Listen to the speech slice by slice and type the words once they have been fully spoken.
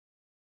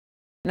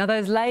Now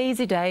those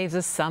lazy days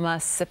of summer,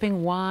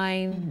 sipping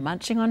wine,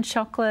 munching on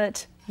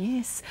chocolate,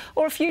 yes,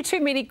 or a few too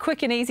many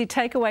quick and easy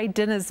takeaway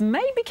dinners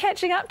may be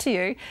catching up to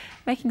you,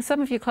 making some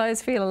of your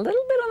clothes feel a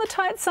little bit on the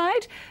tight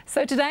side.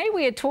 So today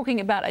we are talking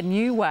about a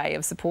new way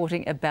of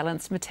supporting a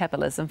balanced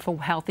metabolism for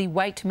healthy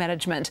weight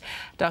management.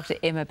 Dr.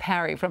 Emma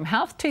Parry from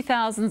Health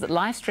 2000's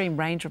live stream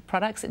range of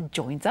products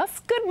joins us.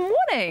 Good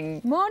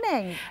morning.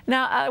 Morning.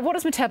 Now, what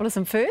is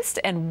metabolism first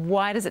and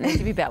why does it need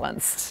to be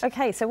balanced?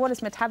 Okay, so what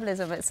is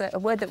metabolism? It's a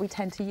word that we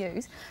tend to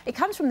use. It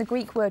comes from the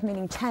Greek word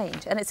meaning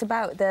change, and it's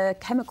about the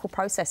chemical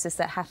processes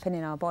that happen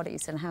in our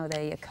bodies and how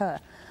they occur.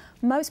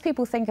 Most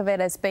people think of it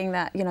as being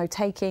that, you know,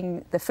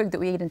 taking the food that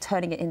we eat and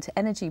turning it into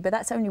energy, but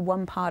that's only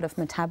one part of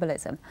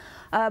metabolism.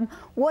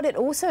 What it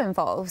also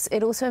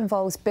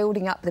involves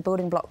building up the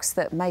building blocks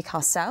that make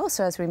our cells.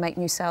 So as we make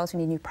new cells, we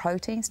need new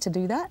proteins to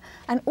do that.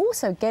 And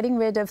also getting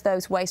rid of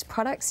those waste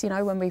products, you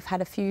know, when we've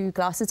had a few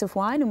glasses of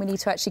wine and we need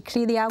to actually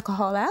clear the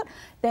alcohol out,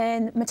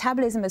 then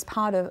metabolism is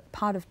part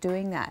of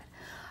doing that.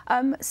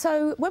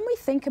 So when we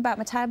think about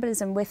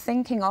metabolism, we're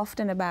thinking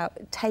often about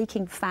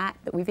taking fat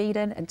that we've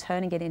eaten and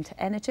turning it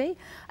into energy.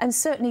 And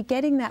certainly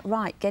getting that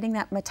right, getting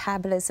that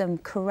metabolism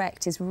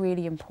correct is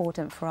really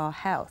important for our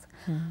health.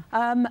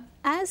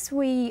 As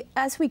we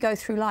go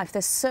through life,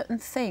 there's certain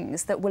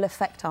things that will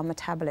affect our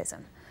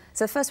metabolism.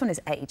 So the first one is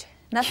age.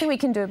 Nothing we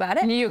can do about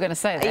it. I knew you were going to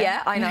say that.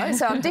 Yeah, I know.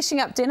 So I'm dishing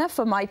up dinner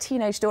for my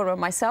teenage daughter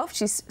and myself.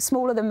 She's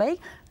smaller than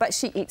me, but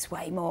she eats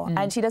way more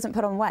and she doesn't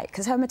put on weight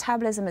because her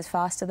metabolism is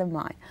faster than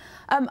mine.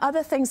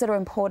 Other things that are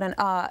important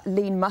are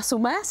lean muscle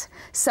mass.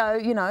 So,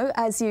 you know,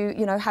 as you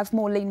have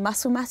more lean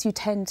muscle mass, you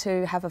tend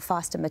to have a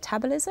faster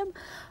metabolism.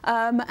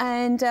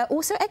 And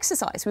also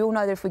exercise. We all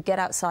know that if we get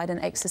outside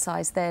and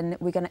exercise, then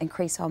we're going to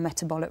increase our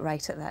metabolic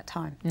rate at that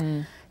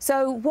time.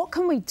 So what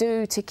can we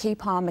do to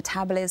keep our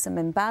metabolism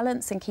in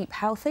balance and keep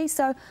healthy?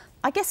 So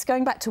I guess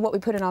going back to what we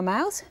put in our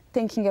mouths,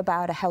 thinking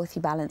about a healthy,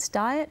 balanced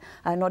diet,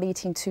 not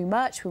eating too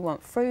much. We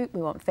want fruit,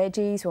 we want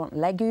veggies, we want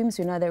legumes,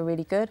 we know they're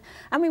really good.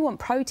 And we want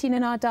protein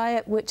in our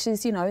diet, which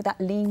is, you know, that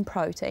lean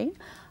protein.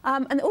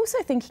 And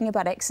also thinking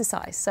about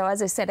exercise. So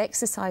as I said,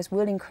 exercise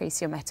will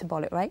increase your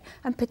metabolic rate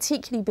and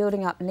particularly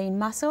building up lean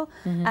muscle.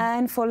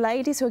 And for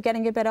ladies who are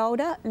getting a bit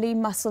older,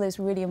 lean muscle is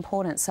really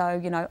important.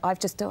 So, you know, I've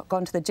just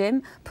gone to the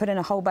gym, put in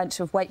a whole bunch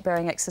of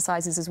weight-bearing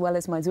exercises as well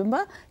as my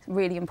Zumba.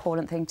 Really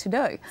important thing to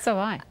do. So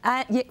I.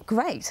 Yeah,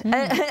 great.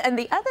 And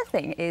the other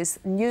thing is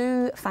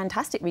new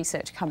fantastic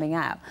research coming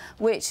out,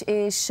 which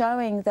is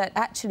showing that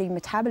actually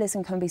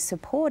metabolism can be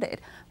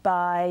supported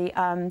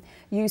by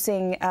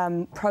using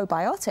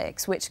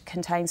probiotics, which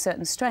contain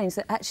certain strains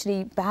that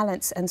actually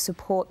balance and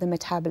support the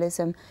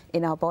metabolism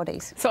in our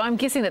bodies. So I'm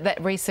guessing that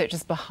that research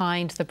is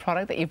behind the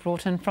product that you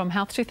brought in from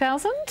Health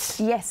 2000?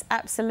 Yes,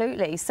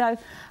 absolutely. So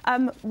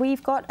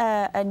we've got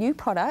a new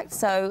product,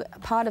 so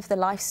part of the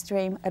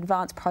Livestream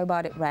Advanced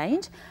Probiotic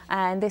range,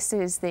 and this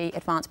is the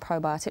Advanced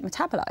Probiotic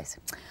Metabolize.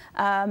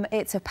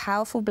 It's a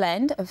powerful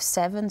blend of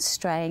 7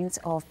 strains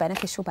of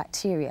beneficial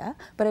bacteria,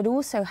 but it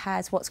also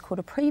has what's called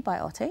a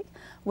prebiotic,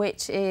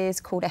 which is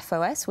called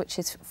FOS, which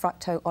is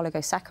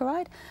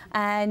fructooligosaccharides,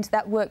 and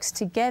that works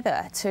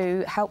together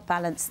to help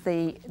balance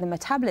the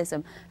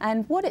metabolism.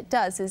 And what it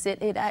does is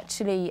it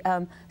actually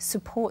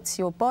supports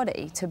your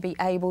body to be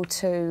able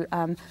to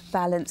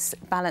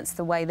balance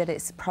the way that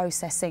it's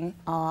processing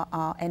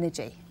our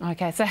energy.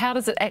 Okay, so how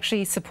does it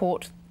actually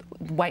support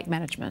weight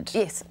management?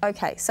 Yes,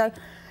 okay, so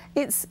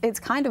it's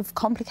kind of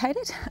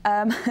complicated.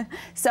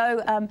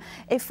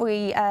 If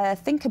we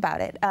think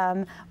about it,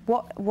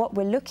 what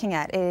we're looking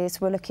at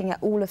is we're looking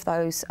at all of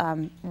those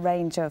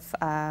range of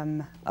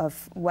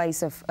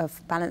ways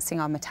of balancing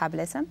our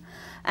metabolism.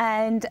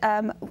 And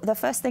the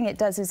first thing it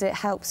does is it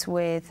helps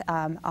with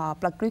our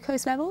blood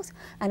glucose levels,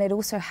 and it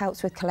also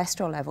helps with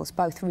cholesterol levels,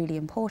 both really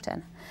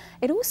important.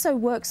 It also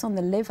works on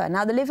the liver.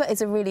 Now, the liver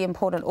is a really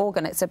important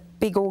organ. It's a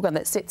big organ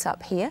that sits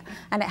up here,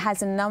 and it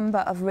has a number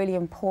of really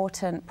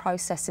important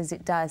processes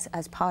it does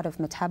as part of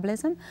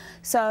metabolism.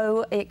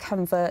 So it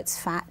converts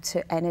fat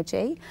to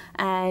energy,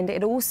 and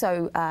it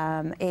also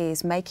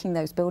is making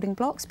those building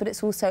blocks, but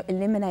it's also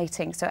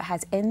eliminating. So it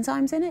has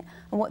enzymes in it,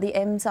 and what the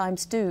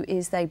enzymes do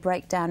is they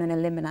break down and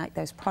eliminate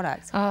those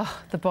products.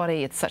 Oh, the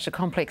body, it's such a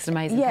complex and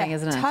amazing thing,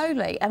 isn't it? Yeah,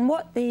 totally. And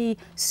what the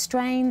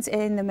strains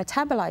in the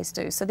metabolize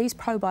do, so these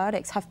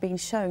probiotics have been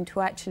shown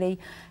to actually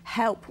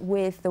help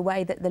with the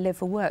way that the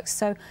liver works.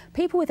 So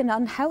people with an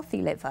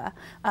unhealthy liver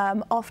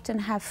often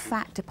have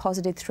fat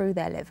deposited through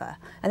their liver.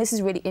 And this is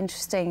a really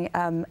interesting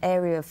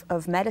area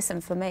of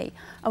medicine for me.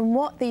 And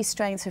what these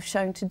strains have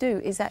shown to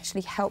do is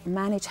actually help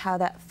manage how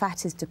that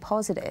fat is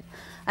deposited.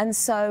 And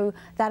so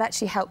that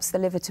actually helps the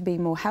liver to be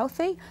more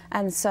healthy.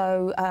 And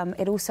so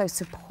it also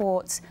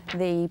supports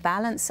the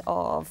balance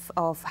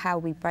of how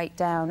we break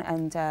down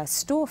and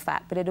store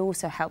fat, but it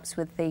also helps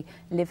with the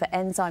liver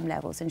enzyme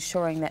levels,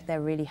 ensuring that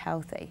they're really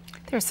healthy.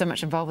 There is so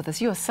much involved with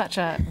this. You are such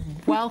a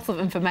wealth of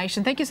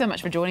information. Thank you so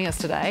much for joining us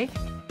today.